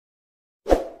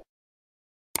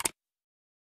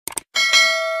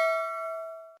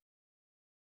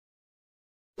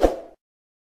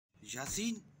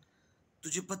यासीन,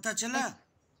 तुझे पता चला?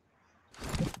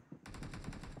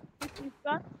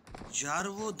 यार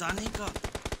वो दानी का।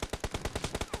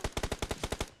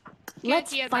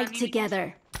 Let's fight together.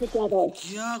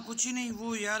 क्या कुछ ही नहीं,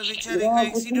 वो यार बेचारे का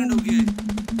एक्सीडेंट हो गया।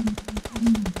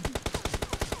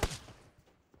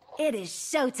 It is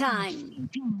show time.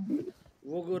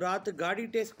 वो रात गाड़ी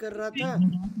टेस्ट कर रहा था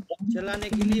चलाने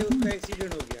के लिए, उसका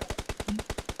एक्सीडेंट हो गया।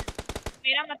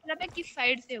 मेरा मतलब है किस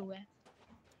साइड से हुआ है?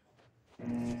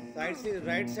 साइड से,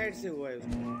 राइट साइड से हुआ है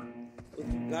उसको। उस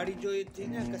गाड़ी जो थी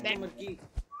ना कस्टमर की,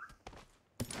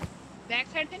 बैक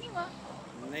साइड से नहीं हुआ?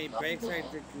 नहीं बैक साइड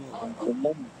से क्यों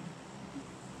होगा?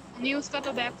 नहीं, उसका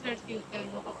तो बैक साइड से होता है।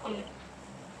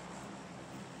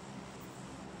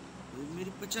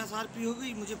 मेरी 50 आरपी हो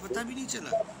गई, मुझे पता भी नहीं चला।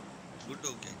 गुड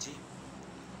हो गया जी।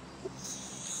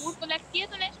 फूड कलेक्ट किया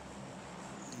तूने?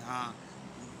 हाँ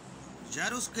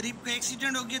यार, उस करीब का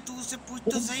एक्सीडेंट हो गया, तू उससे पूछ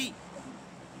तो सही।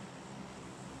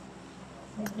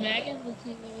 मैं क्या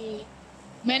पूछूंगी?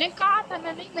 मैंने कहा था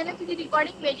ना, नहीं मैंने तुझे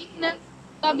रिकॉर्डिंग भेजी थी ना,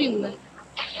 तभी हुआ।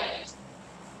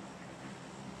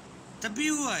 तभी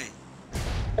हुआ है?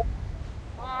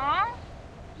 हाँ,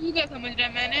 तू क्या समझ रहा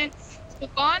है? मैंने तो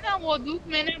कहा ना, वो दुख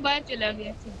मैंने बाहर चला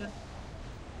गया सीधा।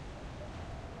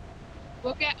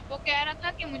 वो कह रहा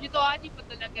था कि मुझे तो आज ही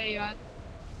पता लगा यार,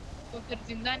 तो फिर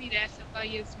जिंदा नहीं रह सका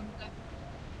ये सुनकर।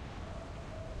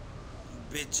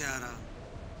 बेचारा।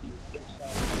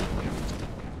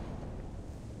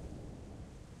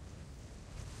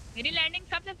 मेरी लैंडिंग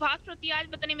सबसे फास्ट होती है, आज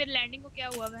पता नहीं मेरी लैंडिंग को क्या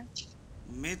हुआ है।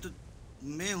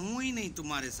 मैं हूँ ही नहीं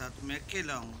तुम्हारे साथ, मैं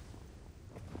अकेला हूँ।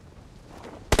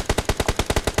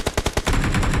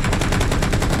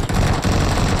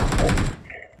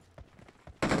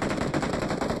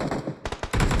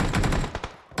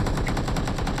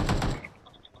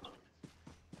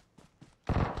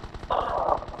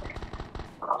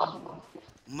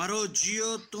 मरो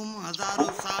जियो तुम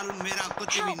हजारों साल, मेरा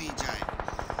कुछ भी नहीं जाए।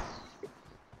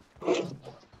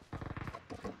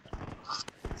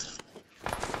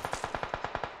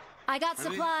 I got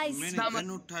supplies. मैंने गन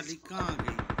उठा ली, कहाँ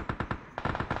गई?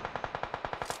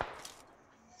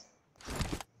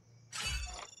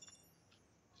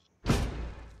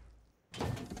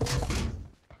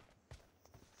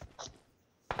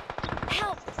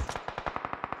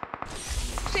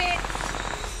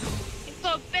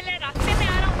 पहले रास्ते में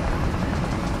आ रहा हूँ।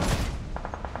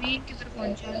 किधर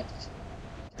पहुंचा?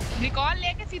 रिकॉल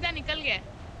लेके सीधा निकल गया।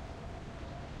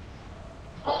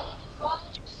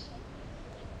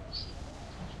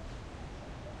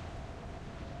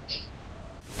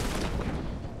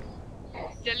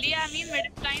 जल्दी आ अमीन,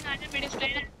 मेडिस्टाइन आ जा।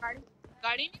 मेडिस्टाइन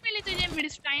गाड़ी नहीं मिली तुझे?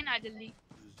 मेडिस्टाइन आ जल्दी।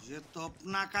 ये तो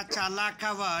अपना का चालाक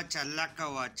हवा।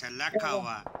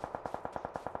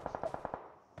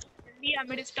 जल्दी आ,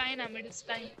 मेडिस्टाइन आ,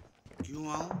 मेडिस्टाइन। क्यों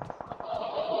आऊं?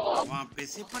 वहाँ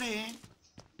पैसे पड़े हैं।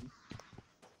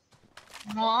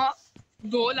 हाँ,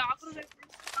 2 लाख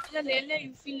रुपए ले ले,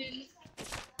 यूसी ले ले।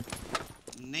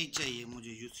 नहीं चाहिए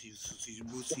मुझे यूसी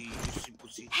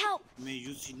पुसी। मैं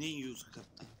यूसी नहीं यूज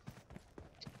करता।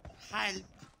 हेल्प,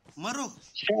 मरो।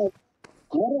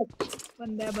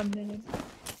 बंदे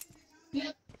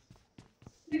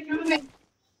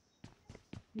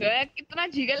कितना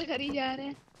जिगल करी जा रहे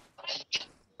हैं।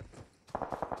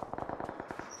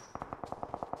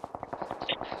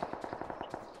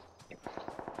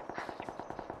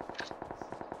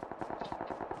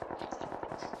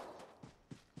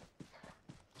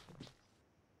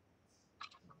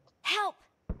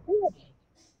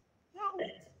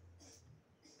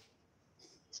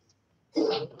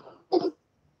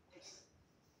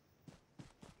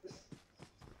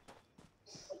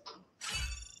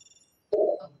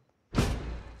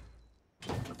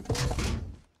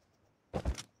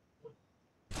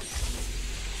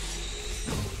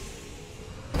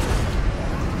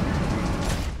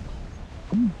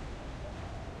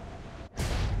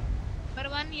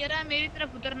 मेरी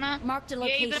तरफ उतरना। Marked a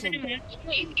location.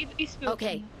 इस पे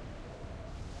Okay.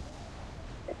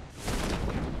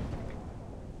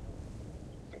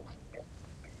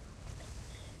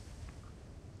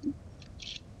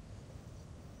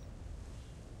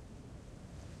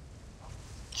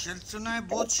 चल सुना है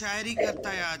बहुत शायरी करता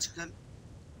है आजकल।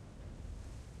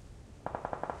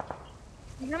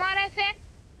 हमारे से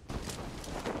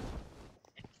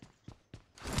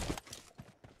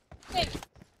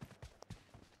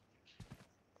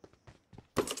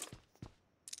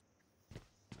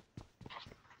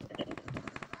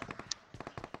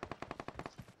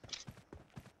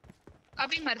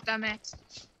अभी मरता मैं आ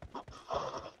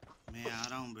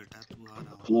रहा हूँ बेटा, तू आ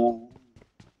रहा हूँ।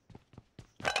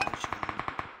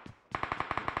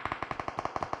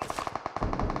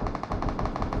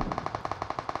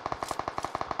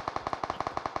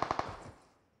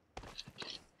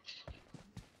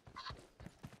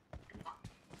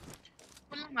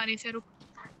 हमारी से रुक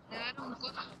यार उनको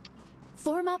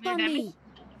Form up on me.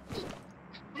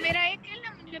 मेरा एक किल ना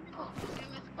मुझे भी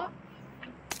उसको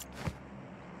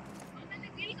मैंने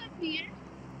किल कर दी है।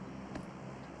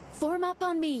 Form up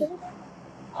on me.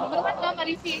 मतलब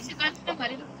हमारी फेस से कांच ना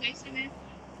हमारे लोग कैसे में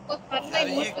वो करना यार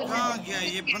ही ये कहाँ गया,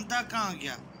 ये बंदा कहाँ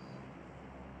गया?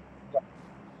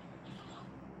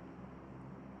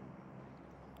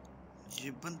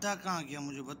 ये बंदा कहाँ गया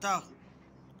मुझे बताओ,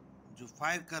 जो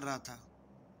फायर कर रहा था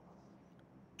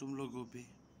तुम लोगों पे।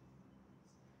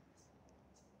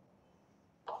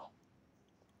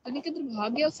 अभी किधर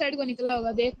भाग गया, उस साइड को निकला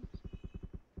होगा देख।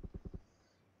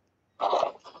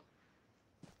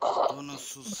 दोनों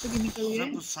निकल गए।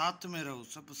 सब साथ में रहो,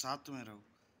 सब साथ में रहो।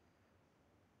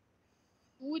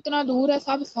 तू इतना दूर है,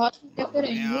 सब साथ में कैसे मैं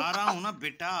रहेंगे? आ रहा हूँ ना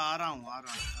बेटा, आ रहा हूँ।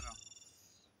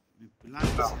 मैं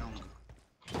पिलाने से आऊंगा,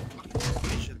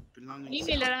 स्पेशल पिलाने नहीं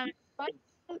से। मिल रहा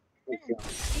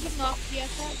इधर नॉक किया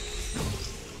था।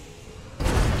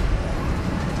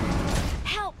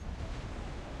 Help!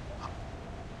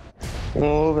 ओ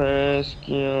भैंस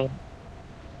किया।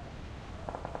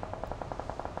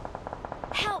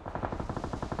 Help!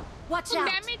 Watch तो out!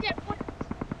 डैमेज है वो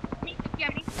नहीं किया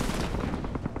नहीं।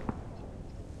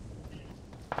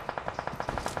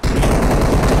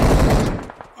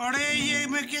 अरे ये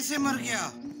मैं कैसे मर गया,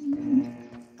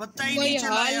 पता ही कोई नहीं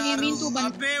चला हाल नहीं यार। मीन, तू बन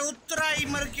अबे उतरा ही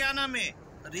मर गया ना मैं।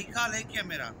 रिकॉल है क्या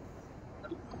मेरा?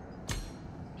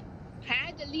 है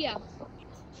जल्दी आ।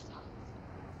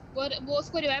 वो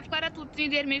उसको रिवाइव कर रहा, तू उतनी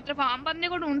देर मेरी तरफ। हम बंदे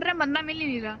को ढूंढ रहे हैं, बंदा मिल ही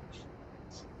नहीं रहा।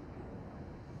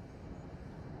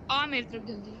 आ मेरी तरफ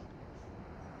जल्दी।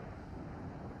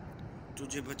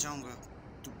 तुझे बचाऊंगा,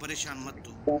 तू परेशान मत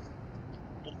हो।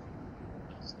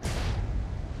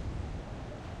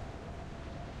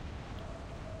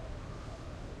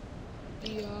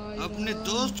 अपने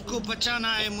दोस्त को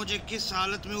बचाना है मुझे। किस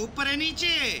हालत में? ऊपर है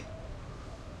नीचे?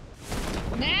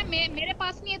 मेरे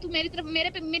पास नहीं है, तू मेरी तरफ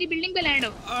मेरी बिल्डिंग पे लैंड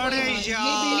हो। अरे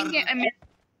यार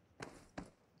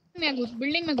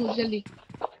बिल्डिंग में घुस जल्दी।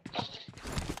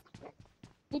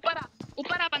 ऊपर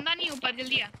आ बंदा नहीं, ऊपर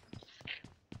जल्दी आ।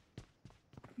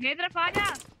 मेरी तरफ आ जा।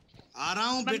 आ रहा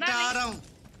हूँ बेटा, आ रहा हूँ।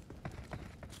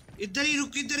 इधर ही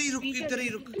रुक, इधर ही रुक, इधर ही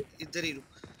रुक, इधर ही रुक।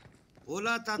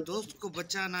 बोला था दोस्त को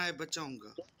बचाना है,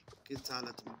 बचाऊंगा। किस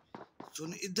हालत में?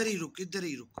 सुन, इधर ही रुक, इधर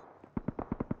ही रुक।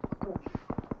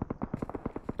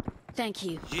 Thank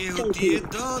you. ये होती है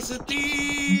दोस्ती,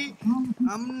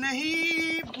 हम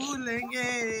नहीं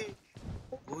भूलेंगे,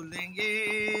 भूलेंगे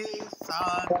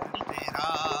साथ तेरा।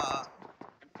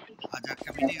 आजा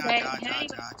कभी नहीं, आजा आजा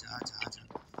आजा आजा आजा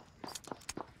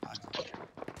आजा आजा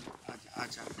आजा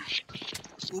आजा।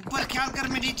 ऊपर ख्याल कर,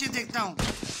 मैं नीचे देखता हूँ।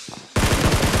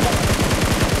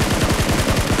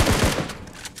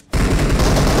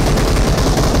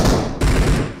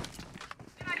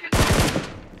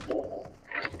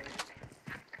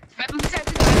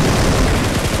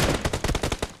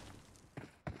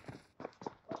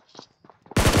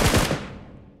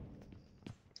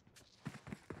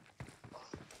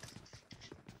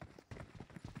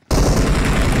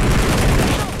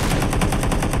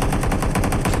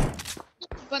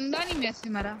 बंदा नहीं मेरे से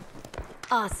मरा।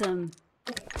 Awesome.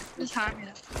 हाँ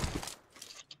मेरा।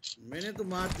 मैंने तो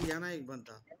मार दिया ना एक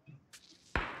बंदा।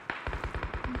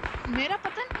 मेरा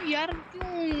पता नहीं यार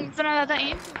क्यों इतना ज्यादा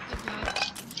एम होता है।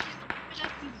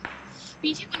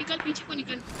 पीछे को निकल, पीछे को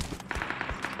निकल।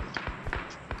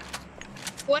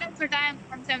 4x हटाया,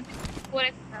 170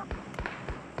 4x।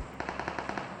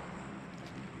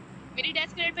 मेरी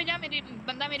डेस्क क्रेट पे जा,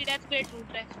 बंदा मेरी डेस्क क्रेट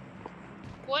लूट रहा है।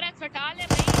 4x हटा ले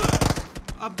भाई।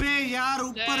 अबे यार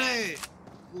ऊपर है,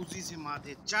 उसी से मार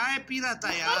दे। चाय पी रहा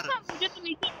था यार। मुझे तो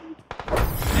नीचे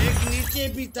एक नीचे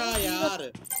भी था यार,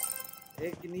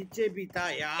 एक नीचे भी था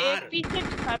यार। एक पीछे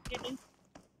भी था तेरे।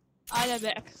 आ जा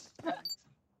back.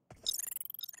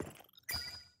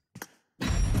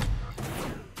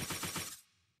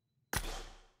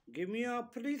 Give me a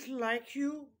please like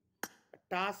you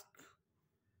task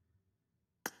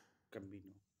combino.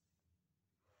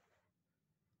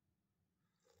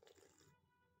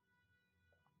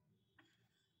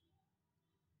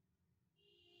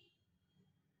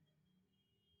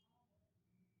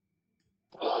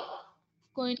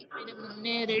 कोई नहीं, मेरे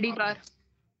मुन्ने रेडी कर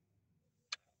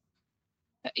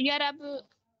यार। अब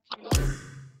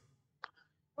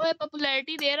ओए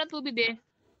पॉपुलैरिटी दे रहा, तू भी दे।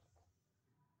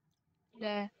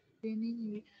 ले देनी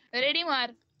नहीं। रेडी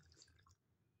मार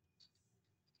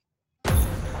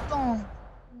तो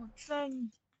सही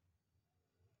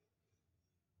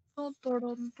तो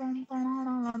तोड़ो टन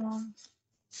टन।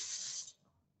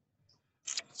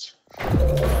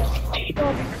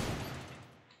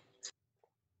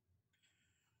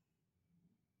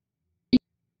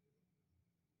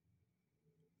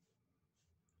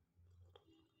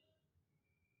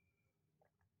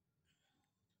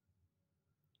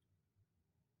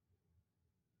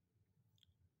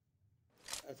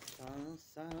 असां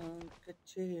सां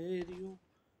कचेरियूं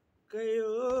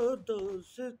कयो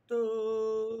दोस्तो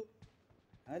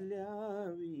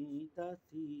हलियावी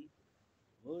दासी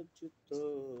ओचितो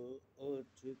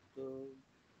ओचितो।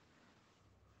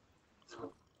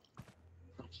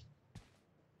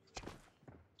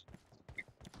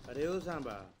 अरे ओ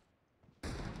सांबा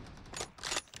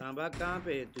सांबा कहाँ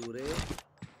पे है तू रे?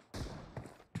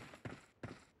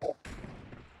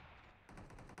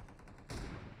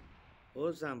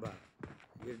 ओ सांबा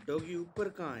ये डॉगी ऊपर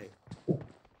कहाँ है?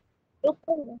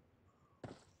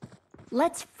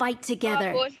 Let's fight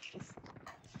together.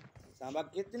 सांबा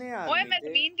कितने ओए आदमी मैं थे?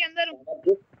 जमीन के अंदर हूँ।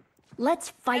 Let's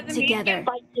fight together.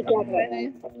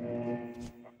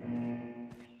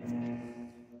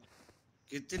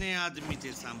 कितने आदमी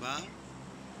थे Samba?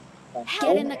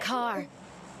 Get in the car.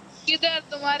 किधर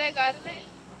तुम्हारे घर में?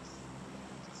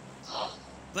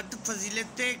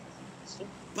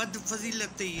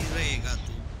 बदफजीलते ही रहेगा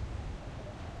तू।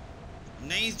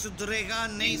 नहीं सुधरेगा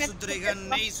नहीं सुधरेगा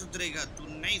नहीं सुधरेगा तू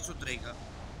नहीं सुधरेगा।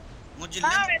 मुझे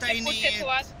लगता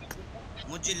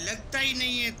ही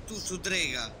नहीं है तू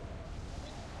सुधरेगा।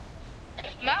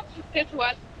 ना पूछे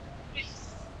सवाल।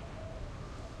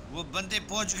 वो बंदे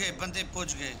पहुंच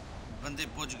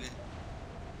गए।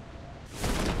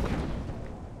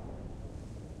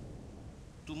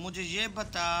 तू मुझे ये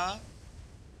बता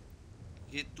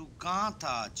कि तू कहाँ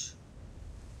था आज?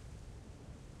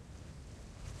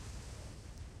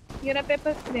 मेरा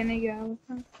पेपर देने गया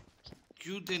था।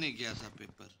 क्यों देने गया था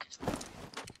पेपर?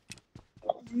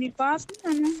 मेरे पास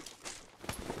नहीं है।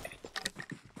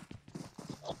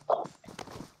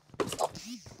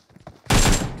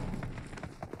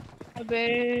 अबे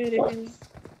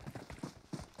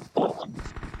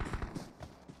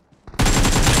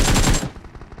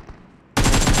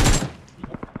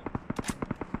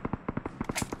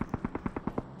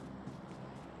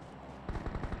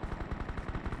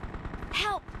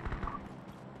Help!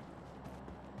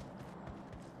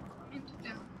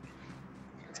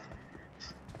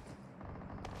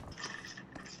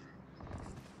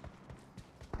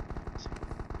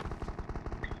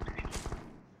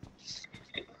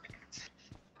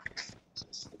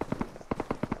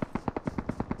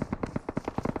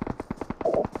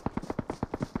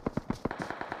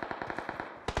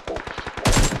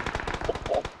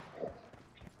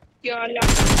 क्या अल्लाह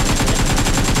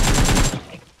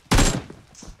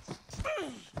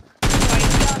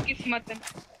किस्मत है।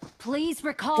 Please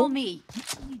recall me.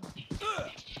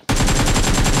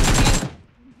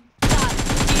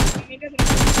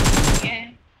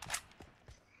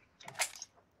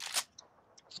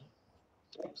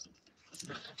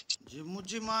 जब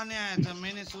मुझे मारने आया था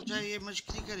मैंने सोचा ये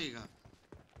मस्करी करेगा,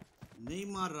 नहीं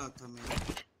मार रहा था मैं।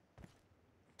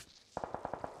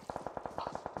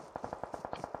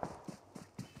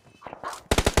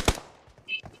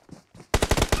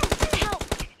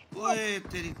 ओए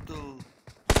तेरी तो।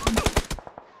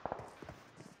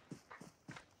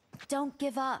 Don't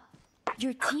give up.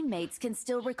 Your teammates can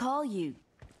still recall you.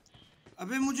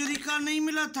 अबे मुझे रिकॉल नहीं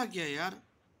मिला था क्या यार?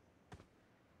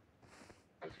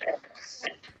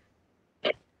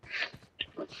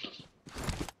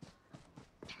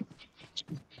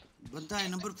 बंदा है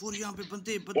नंबर 4 यहाँ पे।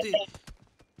 बंदे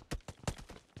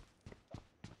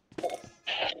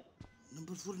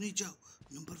नंबर 4 नहीं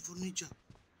जाओ,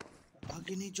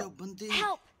 आगे नहीं जाओ। बंदे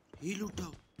हील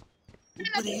उठाओ,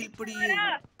 ऊपर हील पड़ी है।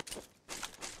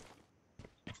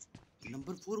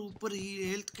 नंबर 4 ऊपर ही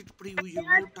हेल्थ किट पड़ी हुई है,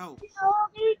 वो उठाओ।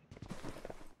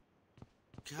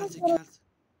 ख्याल से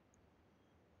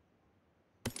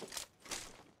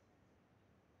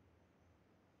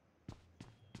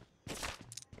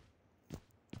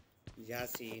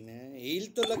यासीन हील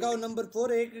तो लगाओ। नंबर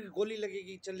 4 एक गोली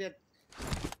लगेगी,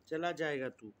 चला जाएगा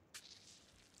तू।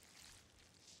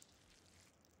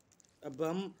 अब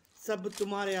हम सब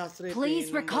तुम्हारे आसरे पे।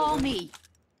 Please recall me.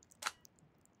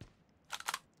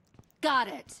 Got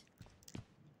it.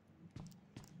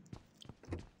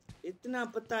 इतना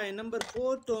पता है नंबर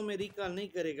 4 तो हमें रिकॉल नहीं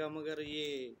करेगा, मगर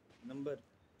ये नंबर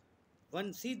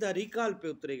 1 सीधा रिकॉल पे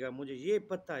उतरेगा। मुझे ये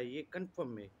पता है, ये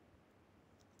कंफर्म है।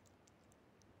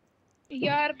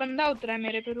 यार बंदा उतरा है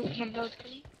मेरे पे। रुक, बंदा उतरा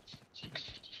है।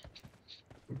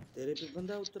 तेरे पे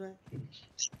बंदा उतरा है?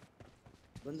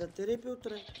 बंदा तेरे पे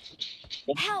उतरा है?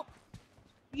 Help!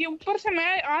 ये ऊपर से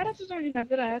मैं आ रहा था तो मुझे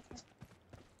नजर आया था।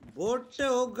 बोट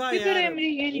होगा यार,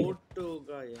 बोट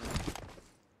होगा यार।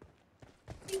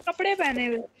 कपड़े पहने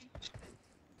हुए।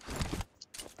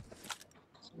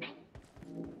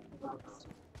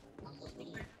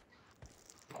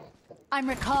 I'm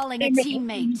recalling a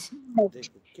teammate.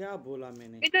 देखो क्या बोला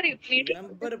मैंने। इधर ही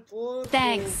नंबर 4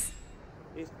 Thanks.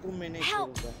 इसको मैंने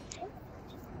छोड़ूंगा।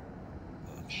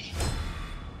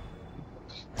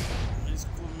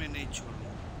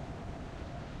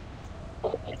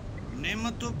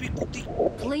 नेमतों पे कुत्ती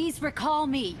Please recall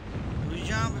me.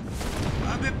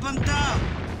 अबे बंदा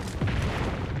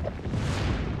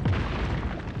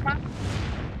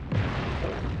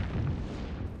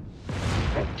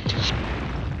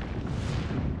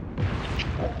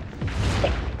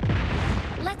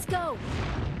Let's go.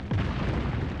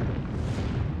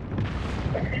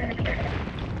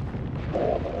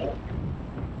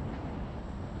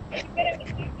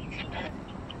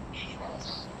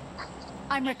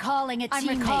 I'm recalling a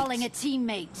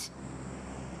teammate.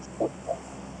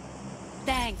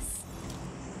 Thanks.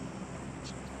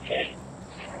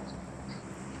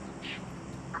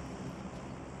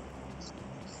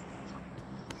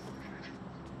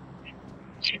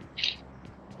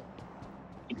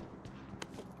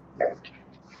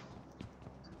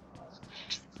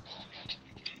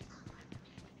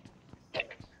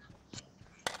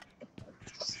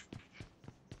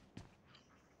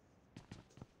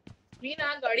 Meena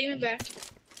गाड़ी में बैठ।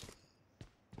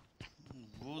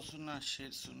 वो सुना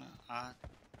शेर सुना आ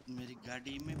मेरी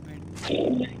गाड़ी में बैठ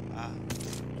आ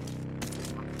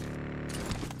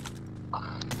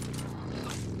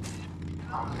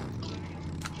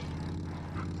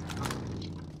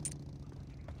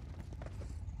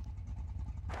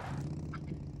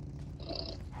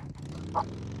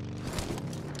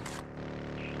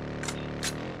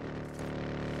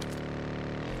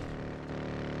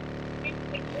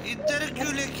इधर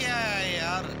क्यों लेके आया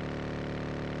यार?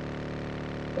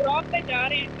 ड्रॉप पे जा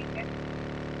रहे हैं, ठीक है।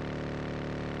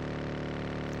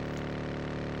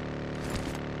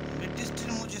 मेडिसिन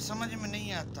मुझे समझ में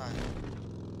नहीं आता है।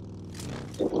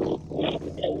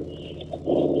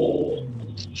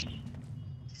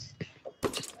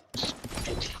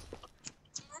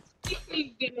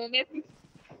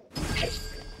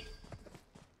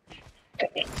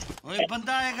 ओए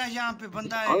बंदा आएगा यहाँ पे,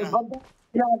 बंदा आएगा।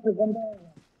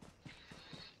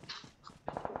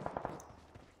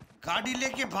 गाड़ी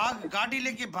लेके भाग, गाड़ी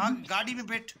लेके भाग, गाड़ी में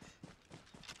बैठ।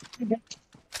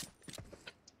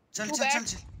 चल चल चल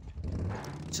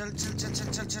चल चल चल चल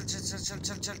चल चल चल चल चल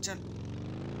चल चल चल।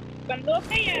 बंदूक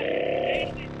नहीं है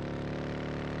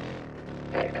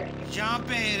यहाँ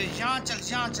पे, यहाँ चल,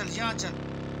 यहाँ चल, यहाँ चल।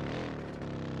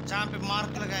 जहाँ पे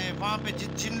मार्क लगाए वहाँ पे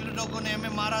जिन लोगों ने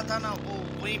हमें मारा था ना, वो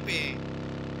वहीं पे।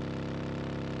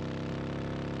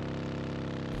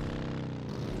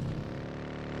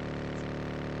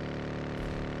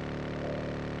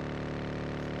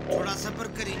 थोड़ा सब्र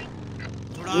करी,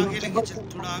 थोड़ा आगे लेके चल,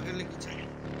 थोड़ा आगे लेके चल।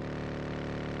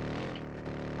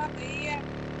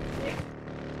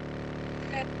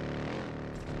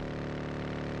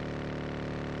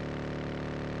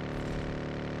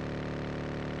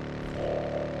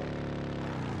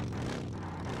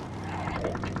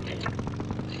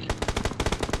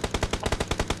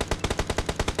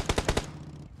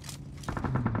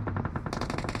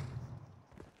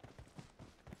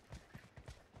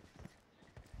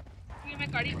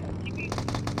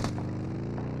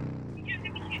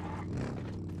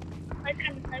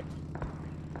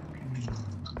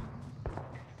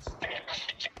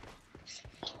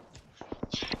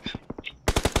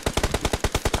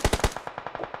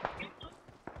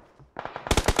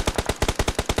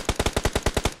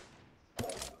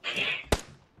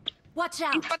 Watch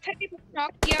out. पत्थर की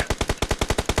नॉक किया।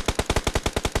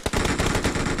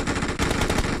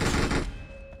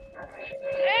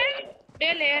 ले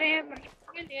रहे हैं,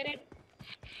 ले रहे हैं।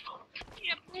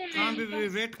 कहाँ पे?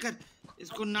 वेट कर,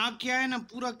 इसको नॉक किया है ना,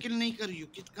 पूरा किल नहीं करियो।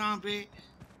 किस कहाँ पे?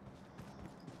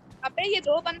 अबे ये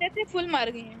दो बंदे थे, फुल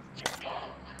मार गए हैं।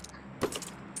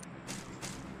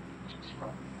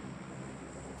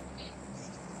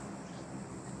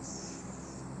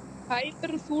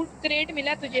 हाइपर सूट क्रेट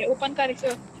मिला तुझे, ओपन कर इसे।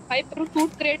 हाइपर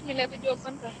सूट क्रेट मिला तुझे,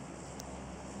 ओपन कर।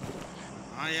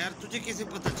 हाँ यार, तुझे कैसे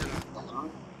पता चला?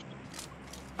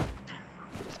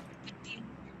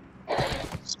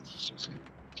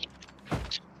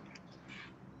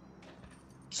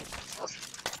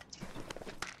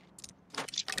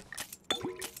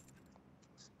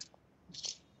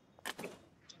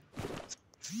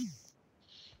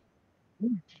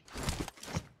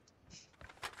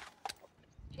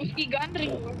 उसकी गन रही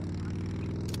हो।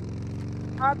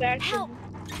 हाँ बैठ।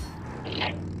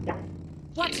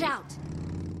 Watch out.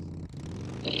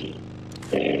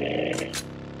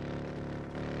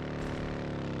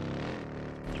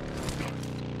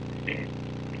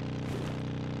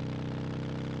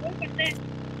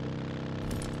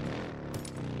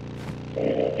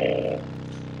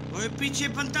 ओए पीछे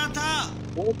बंदा था,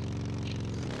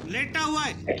 लेटा हुआ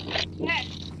है।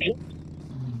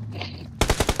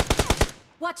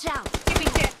 Watch out.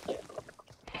 पीछे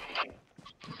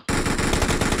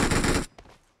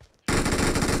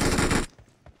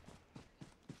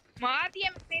मार दिया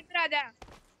मैं, इधर आ जा।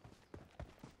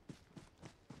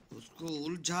 उसको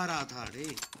उलझा रहा था रे,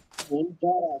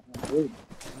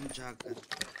 समझा कर।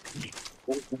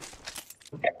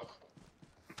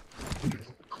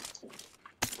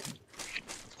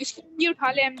 इसको एमजी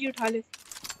उठा ले, एमजी उठा ले।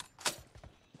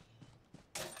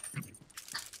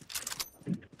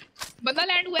 बंदा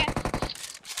लैंड हुआ है।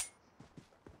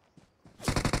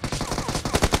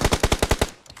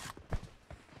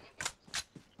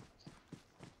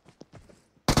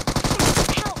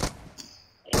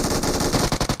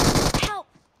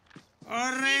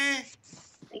 अरे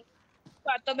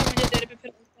बातों में मुझे देर पे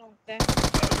फिर गुस्सा आता है।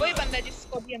 वही बंदा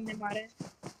जिसको भी हमने मारा है।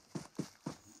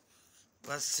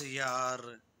 बस यार,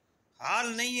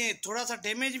 हाल नहीं है। थोड़ा सा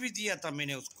डैमेज भी दिया था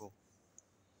मैंने उसको।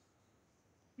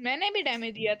 मैंने भी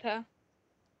डैमेज दिया था।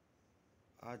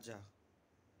 आजा।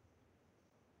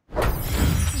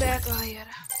 बैक आ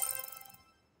यार।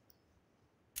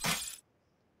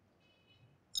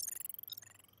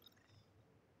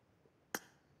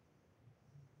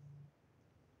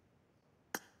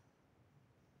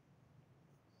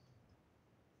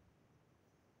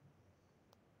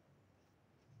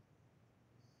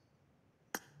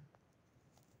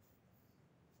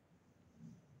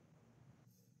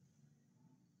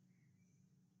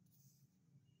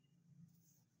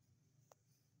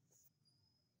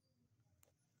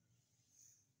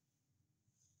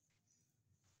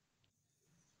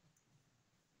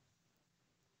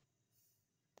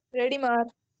 रेडी मार।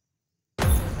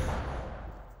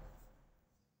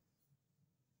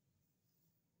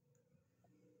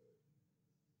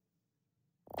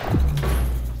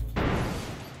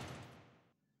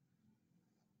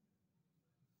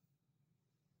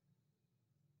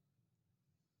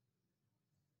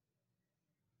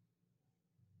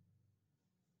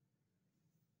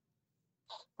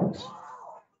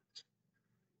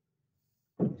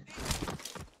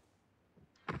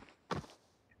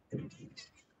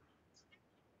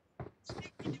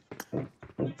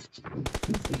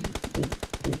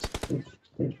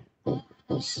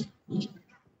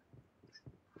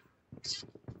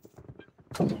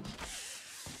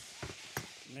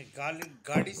 मैं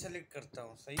गाड़ी सेलेक्ट करता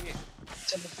हूँ, सही है।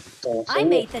 I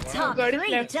made the top गाड़ी 3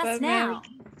 select just कर, मैं now.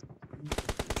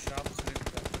 शॉप सेलेक्ट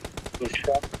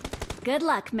कर। Good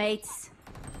luck, mates.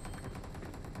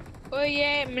 ओ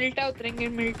ये मिल्टा उतरेंगे,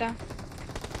 मिल्टा।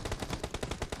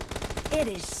 It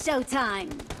is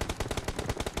showtime.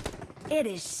 It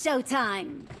is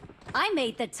showtime. I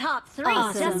made the top 3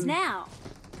 just now.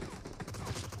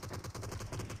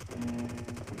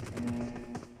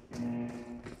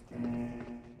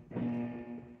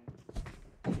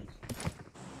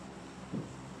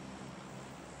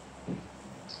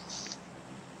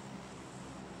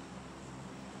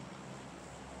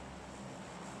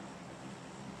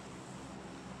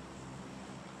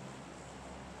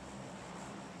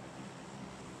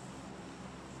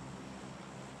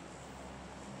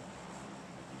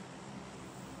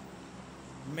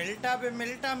 मिल्टा पे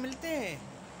मिल्टा मिलते हैं,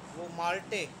 वो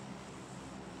माल्टे।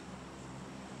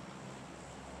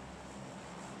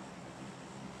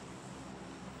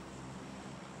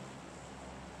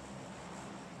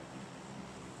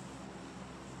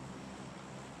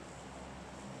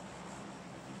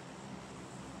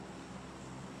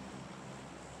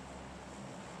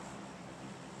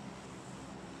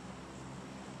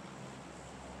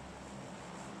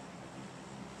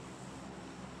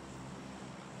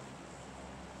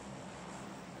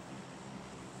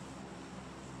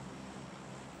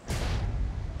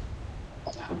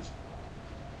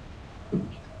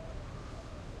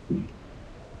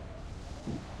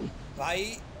 भाई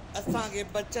असा के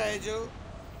बच्चा है जो।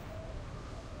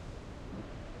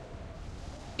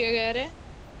 क्या कह रहे?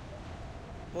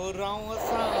 बोल रहा हूँ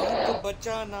असा हमको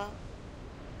बचाना।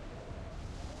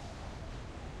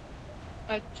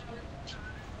 अच्छा।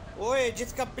 ओए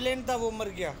जिसका प्लेन था वो मर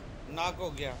गया, नाक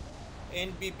हो गया।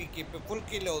 एनपीपी के पे फुल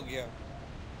किल हो गया।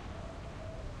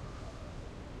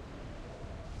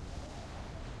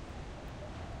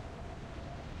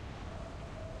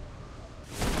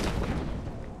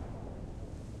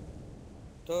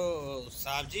 तो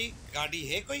साहब जी गाड़ी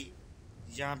है कोई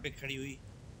यहाँ पे खड़ी हुई,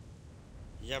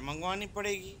 या मंगवानी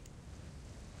पड़ेगी?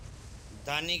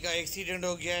 दानी का एक्सीडेंट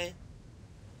हो गया है,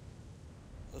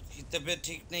 उसकी तबीयत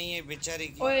ठीक नहीं है बेचारे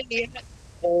की। ओए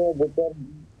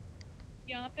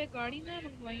यहाँ पे गाड़ी ना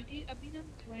मंगवाई थी, अभी ना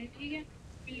मंगवाई, ठीक है।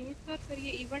 लूट कर फिर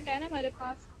ये इवेंट है ना हमारे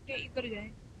पास के, इधर जाए।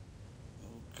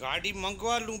 गाड़ी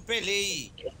मंगवा लूं पहले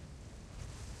ही।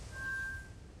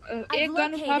 एक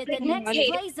गन उठा पे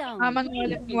हाँ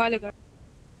मंगवा ले गाड़ी।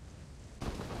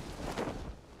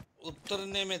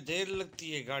 उतरने में देर लगती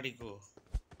है गाड़ी को।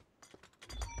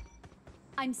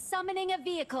 I'm summoning a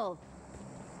vehicle.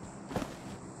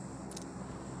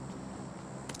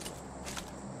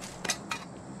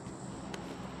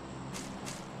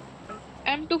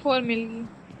 M24 मिल गई।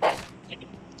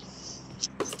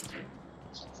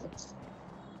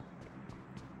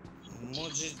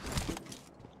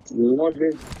 मुझे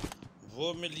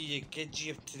वो मिली है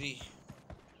KGF 3।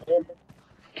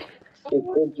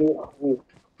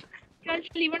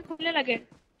 चल इवेंट खुलने लगे।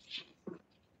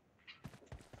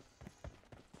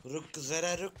 रुक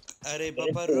जरा रुक, अरे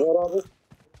बाबा रुक।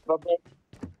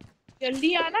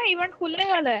 जल्दी आना, इवेंट खुलने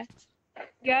वाला है।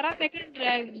 11 सेकंड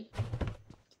रह गए।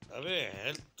 अबे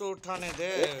हेल्थ तो उठाने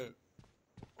दे।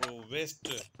 ओ वेस्ट।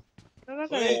 क्या ओए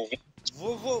करे?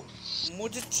 वो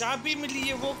मुझे चाबी मिली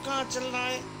है, वो कहाँ चल रहा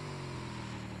है?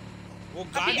 वो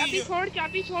गाड़ी अभी छोड़,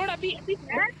 चाबी छोड़, अभी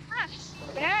बैठ ना,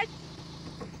 बैठ।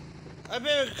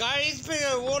 अबे गाड़ी इस पे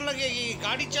वो लगेगी,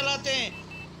 गाड़ी चलाते हैं,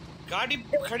 गाड़ी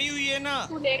खड़ी हुई है ना।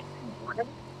 तू देख,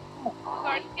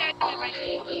 गाड़ी क्या है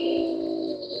भाई?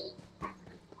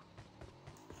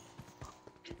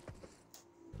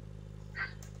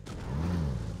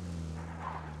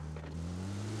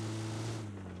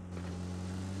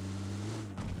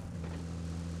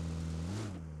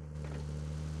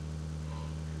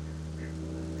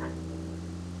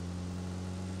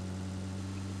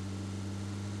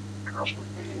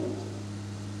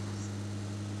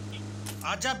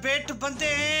 आजा बेट, बंदे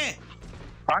हैं।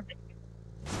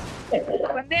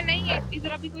 बंदे नहीं है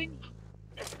इधर, अभी कोई नहीं।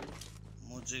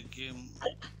 मुझे गेम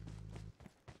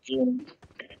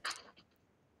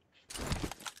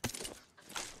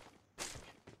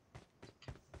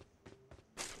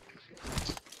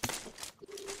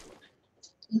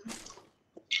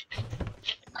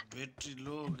बैटरी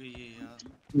लो हो गई है यार।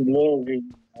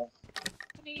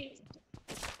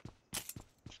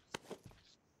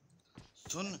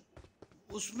 सुन,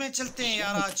 उसमें चलते हैं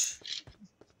यार आज।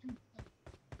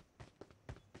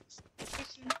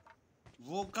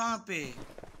 वो कहाँ पे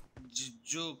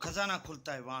जो खजाना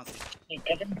खुलता है वहां से।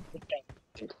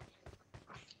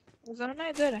 खजाना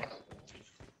इधर है।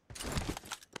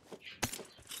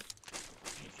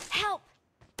 Help!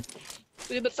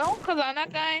 तुझे बताऊं खजाना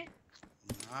कहाँ है?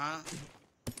 हाँ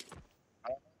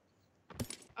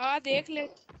आ देख ले,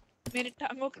 मेरे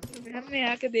टांगों के दरमियान में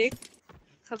आके देख,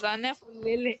 खजाना फुल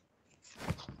ले ले।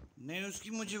 नहीं, उसकी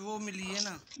मुझे वो मिली है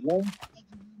ना।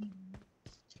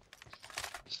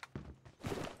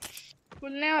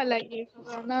 खुलने वाला है ये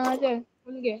खजाना, आ जाए,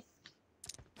 खुल गया।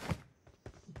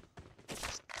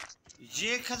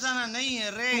 ये खजाना नहीं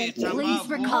है रे। Please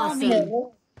recall me.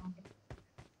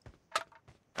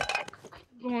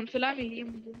 घोंसला मिली है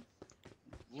मुझे।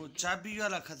 वो चाबी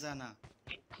वाला खजाना।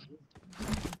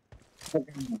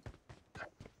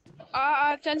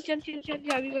 चल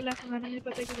चाबी वाला खजाना मुझे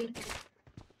पता है किधर है।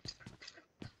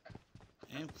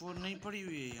 M4 नहीं पड़ी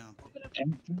हुई है यहाँ पे।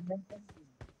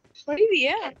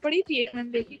 पड़ी थी एक,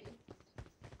 मैंने देखी।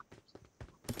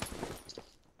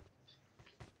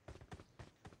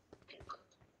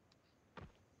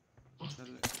 चल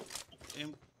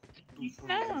M24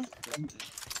 हाँ।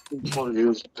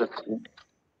 यूज करते हैं।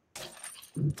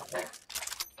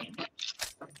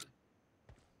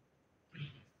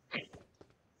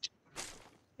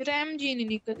 रैम जी नहीं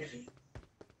निकलती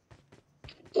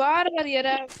बार यार।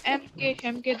 एम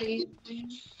के दे।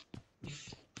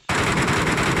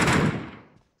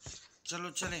 चलो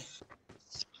चले,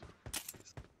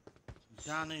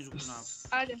 यहाँ नहीं रुकना आप।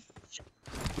 आ जा।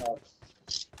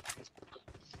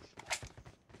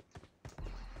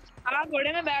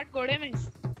 घोड़े में बैठ, घोड़े में।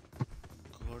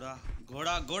 घोड़ा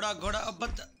घोड़ा घोड़ा घोड़ा, अब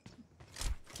बत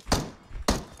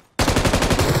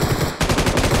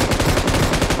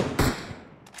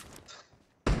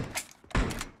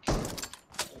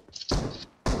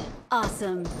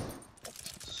Awesome.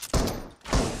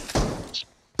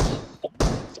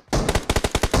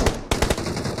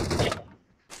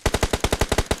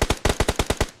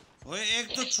 ओए एक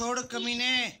तो छोड़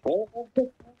कमीने।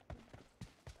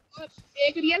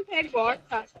 एक रियल था, एक बॉट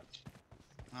था।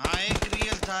 हाँ एक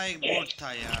रियल था, एक बोट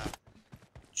था यार।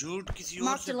 झूठ किसी और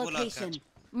Marked से a बोला location. कर,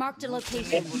 Marked a मुझसे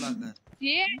नहीं location. बोला कर।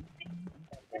 ये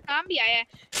नाम भी आया है,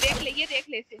 देख ले, ये देख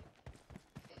ले इसे।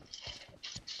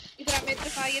 इधर मेरे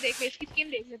तरफ आ, ये देख ले, इसकी स्किन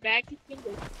देख ले, बैग की स्किन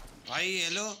देख। भाई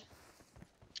हेलो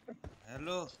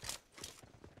हेलो,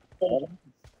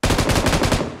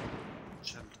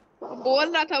 चल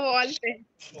बोल रहा था वॉल पे।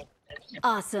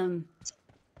 Awesome.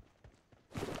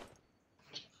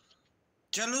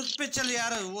 चल उस पे चल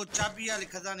यार, वो चाबी वाले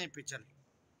खजाने पे चल।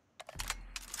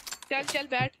 चल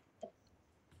बैठ।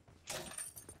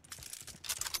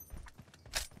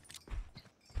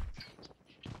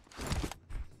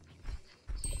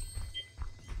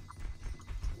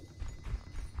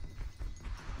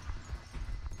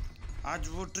 आज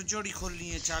वो तिजोरी खोलनी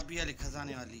है, चाबी वाले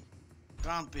खजाने वाली।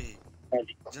 कहाँ पे है?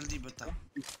 जल्दी बता।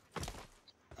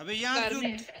 अबे यहाँ क्यों?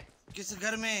 किस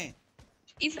घर में?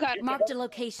 इस घर। Marked a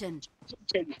location.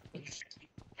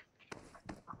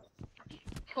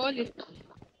 खोल।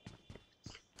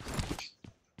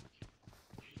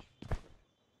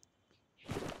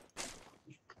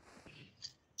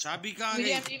 चाबी कहाँ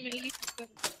गई?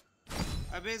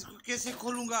 अबे इसको कैसे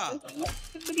खोलूंगा?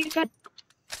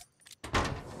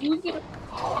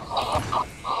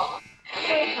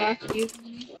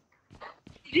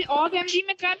 तुझे ऑग एमजी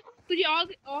में कर, तुझे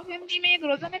ऑग एमजी में एक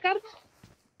रोजा में कर।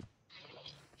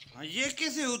 हाँ ये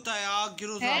कैसे होता है आग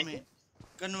गिरोजा में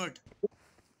कन्वर्ट?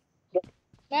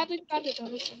 मैं तुझे कर देता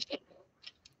हूँ।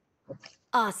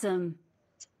 Awesome.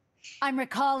 I'm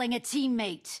recalling a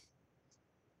teammate.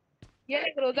 ये ले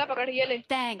रोजा पकड़, ये ले।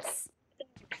 Thanks.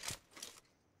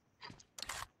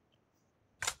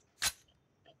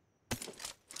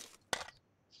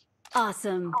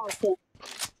 Awesome.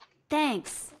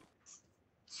 Thanks.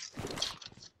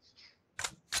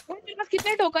 तेरे पास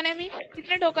कितने टोकन है?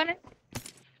 कितने टोकन है?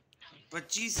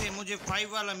 25 है। मुझे 5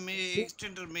 वाला में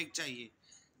एक्सटेंडर मेक चाहिए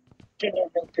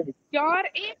यार।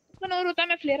 एक टोकन और होता है,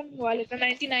 मैं फ्लेयर मंगवा लेता।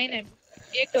 99 है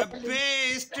एक टोकन। अबे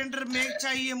एक्सटेंडर मेक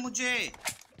चाहिए मुझे।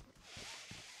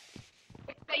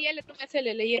 ये ले, तुम ऐसे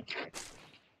ले ले ये।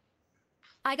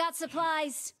 I got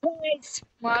supplies.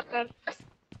 मार कर।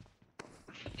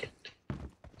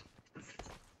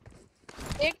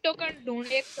 एक टोकन ढूंढ,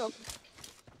 एक टोकन।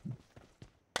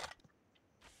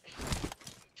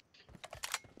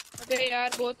 अबे यार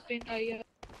बहुत पिंग आई है।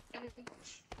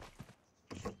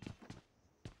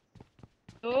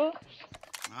 तो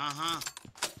हाँ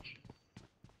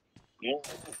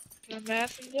मैं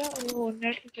समझा वो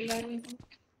नेट चला रही हूँ।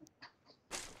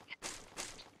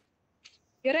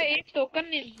 यार एक टोकन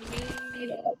नहीं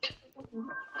मिला।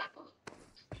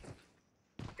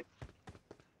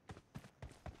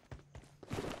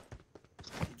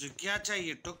 मुझे क्या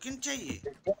चाहिए? टोकन चाहिए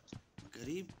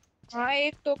गरीब। हाँ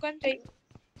एक टोकन चाहिए।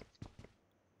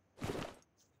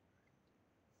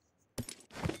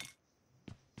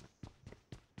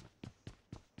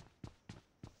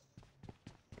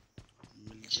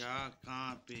 मिल जा,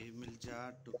 कहाँ पे मिल जा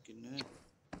टोकन?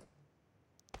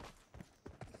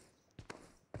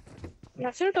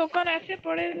 ऐसे टोकन ऐसे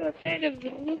पड़े रहते हैं जब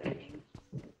जरूरत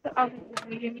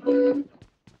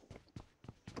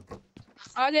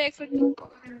आ जाए। 100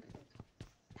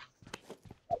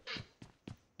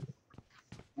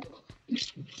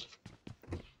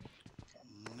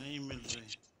 नहीं मिल रहे,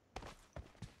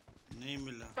 नहीं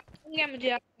मिला।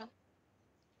 मुझे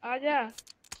आ जा।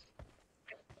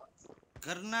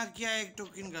 करना क्या है एक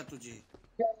टोकन का तुझे?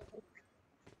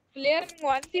 प्लेयर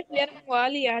मंगवा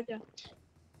ली। आ जा।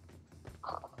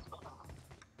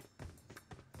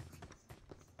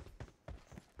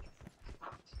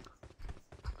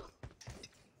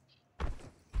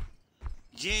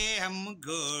 ये हम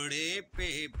घोड़े पे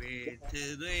बैठ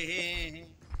रहे हैं।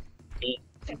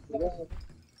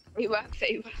 सही बात,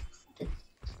 सही बात।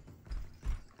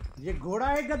 ये घोड़ा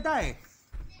है गधा है?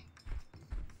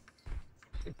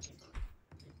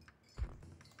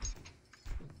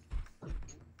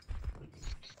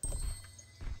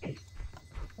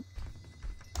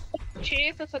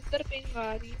 छह 670 पिंग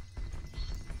आ रही है।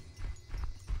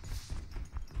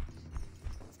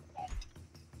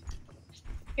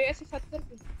 670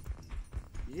 पिंग।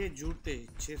 ये झूठे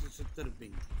 670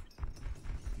 पिंग।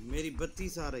 मेरी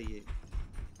 32 आ रही है।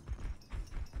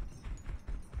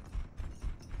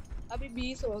 अभी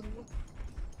 20 हो गई।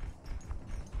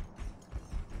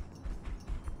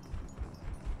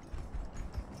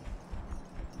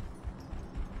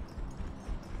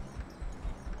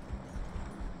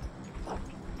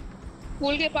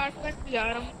 स्कूल के अपार्टमेंट में जा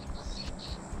रहा हूँ।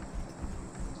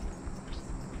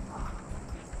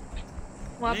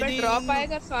 वहाँ पे ड्रॉप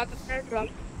आएगा, 7 मिनट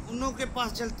ड्रॉप। उन्हों के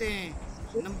पास चलते हैं,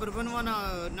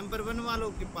 नंबर 1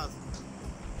 वालों के पास।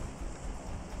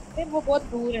 वो बहुत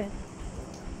दूर है।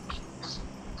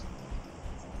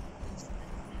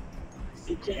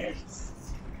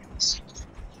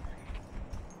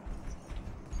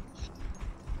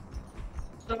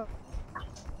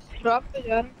 ड्रॉप पे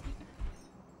जा रहा हूँ।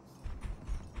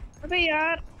 अबे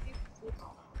यार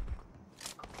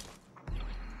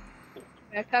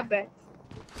बैठा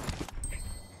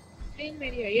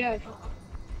मेरी है यार।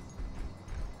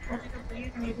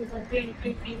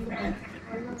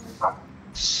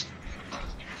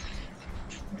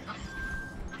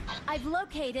 I've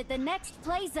located the next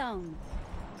play zone.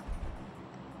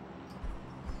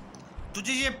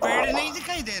 तुझे ये पेड़ नहीं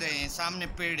दिखाई दे रहे हैं सामने?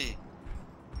 पेड़ है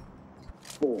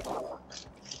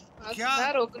क्या?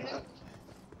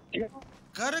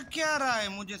 कर क्या रहा है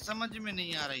मुझे समझ में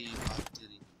नहीं आ रही है बात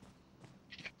तेरी।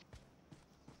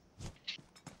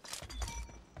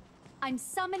 I'm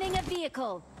summoning a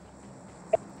vehicle.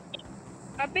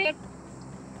 अबे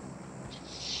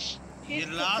ये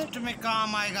लास्ट में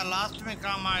काम आएगा, लास्ट में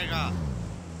काम आएगा।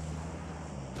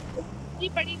 जी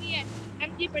पड़ी हुई है,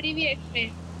 एमजी पड़ी हुई है इसमें।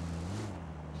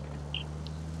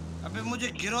 अबे मुझे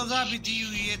गिरोजा भी दी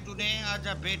हुई है तूने,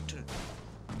 आजा बैठ।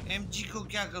 एमजी को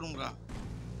क्या करूंगा?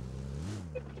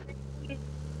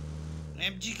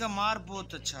 एमजी का मार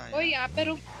बहुत अच्छा है। ओ यहाँ पे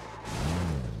रुक।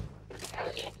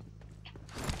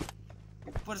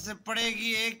 ऊपर से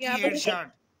पड़ेगी एक ही यहाँ पे हेडशॉट।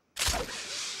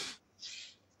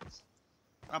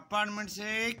 अपार्टमेंट से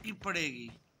एक ही पड़ेगी।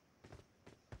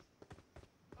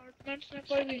 अपार्टमेंट में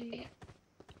कोई भी नहीं है।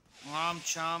 आम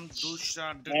शाम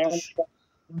दूसरा डटूश।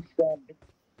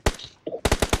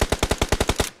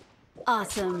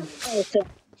 Awesome.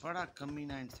 बड़ा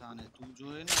कमीना इंसान है तू जो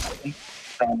है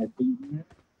ना।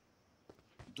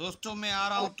 दोस्तों मैं आ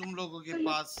रहा हूँ तुम लोगों के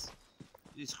पास,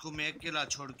 इसको मैं अकेला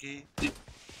छोड़ के।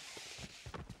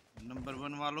 नंबर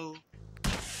 1 वालों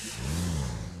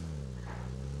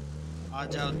आ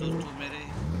जाओ दोस्तों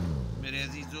मेरे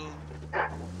अजीजों,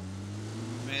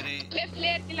 मेरे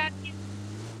प्लेयर खिलाती है।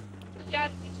 यार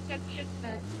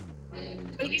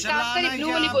बल्कि चला काम करी ना ब्लू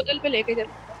क्या? वाली बोतल पे लेके जा।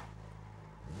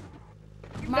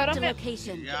 Marked a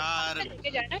location. यार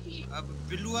लेके जाना। अब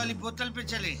ब्लू वाली बोतल पे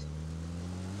चले।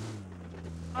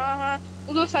 हाँ हाँ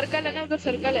उधर सर्कल है ना, उधर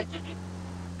सर्कल है।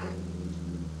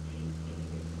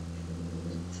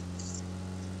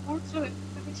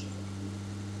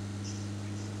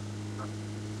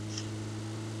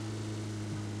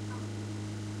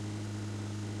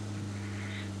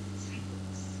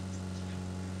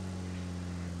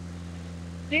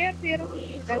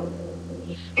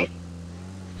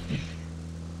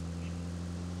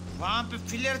 वहां पे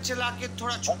फिलर चला के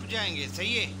थोड़ा छुप जाएंगे,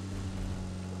 सही है?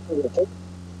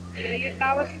 ये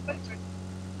टावर के ऊपर चढ़।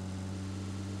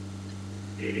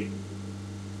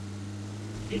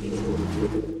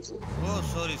 ओ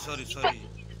सॉरी सॉरी सॉरी,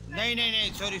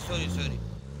 नहीं सॉरी सॉरी सॉरी।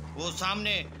 वो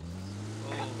सामने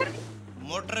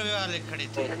मोटरवे वाले खड़े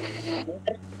थे।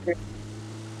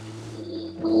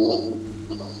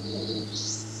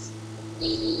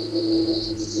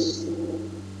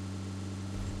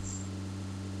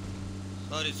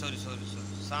 सॉरी सॉरी सॉरी सॉरी,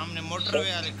 सामने मोटरवे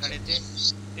वाले खड़े थे,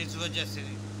 इस वजह से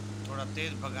थोड़ा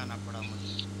तेज भगाना पड़ा मुझे।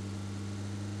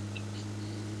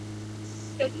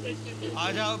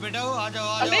 आ जाओ बेटा, आ जाओ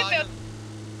आ जाओ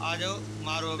आ जाओ,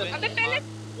 मारो अबे। अबे पहले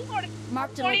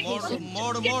Marked a मोड़ location.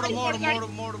 मोड़ मोड़ मोड़ मोड़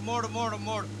मोड़ मोड़ मोड़ मोड़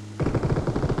मोड़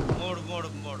मोड़ मोड़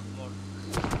मोड़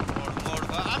मोड़,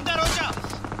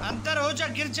 अंदर हो जा,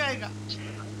 गिर जाएगा।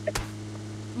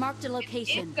 Marked a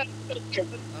location.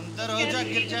 अंदर हो जा,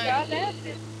 गिर जाएगा।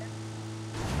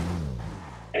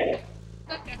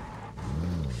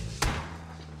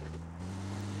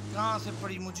 कहाँ से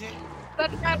पड़ी मुझे?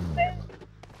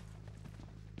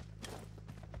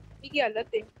 की हालत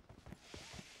है।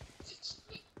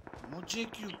 मुझे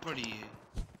क्यों पड़ी है?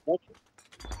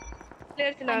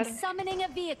 प्लेयर चला I'm रहा है। summoning a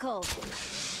vehicle.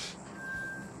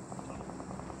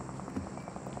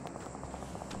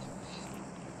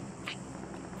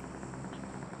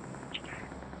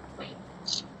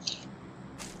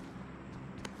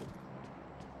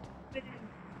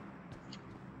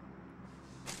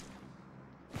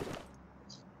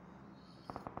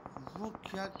 वो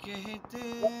क्या कहते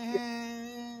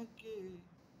हैं कि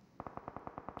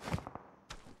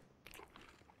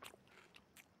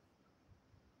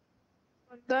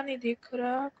बंदा नहीं दिख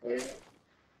रहा कोई।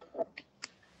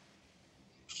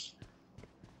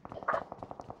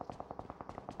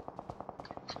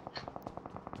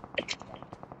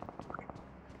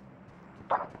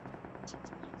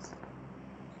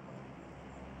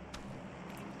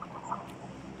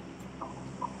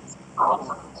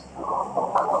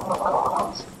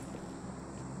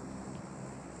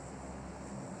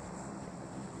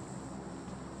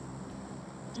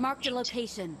 Marked a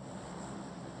location.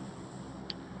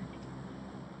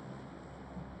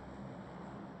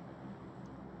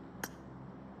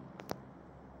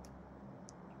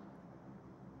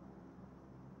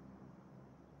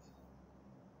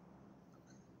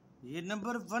 ये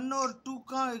नंबर 1 और 2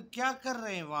 का क्या कर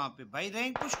रहे हैं वहां पे भाई?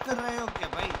 रैंक पुश कर रहे हो क्या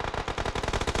भाई?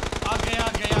 आगे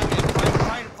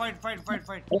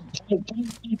फाइट।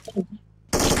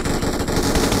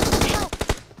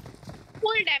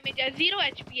 फुल डैमेज है, 0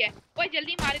 एचपी है। ओए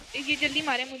जल्दी मारे, ये जल्दी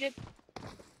मारे मुझे।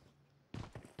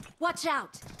 Watch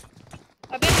out.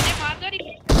 अबे मुझे मार दो।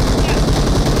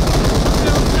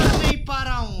 उतर नहीं पा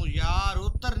रहा हूँ यार,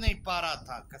 उतर नहीं पा रहा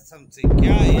था कसम से।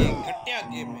 क्या ये घटिया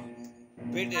गेम है।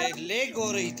 लेग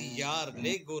हो रही थी यार,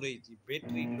 लेग हो रही थी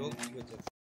बैटरी लो की वजह से।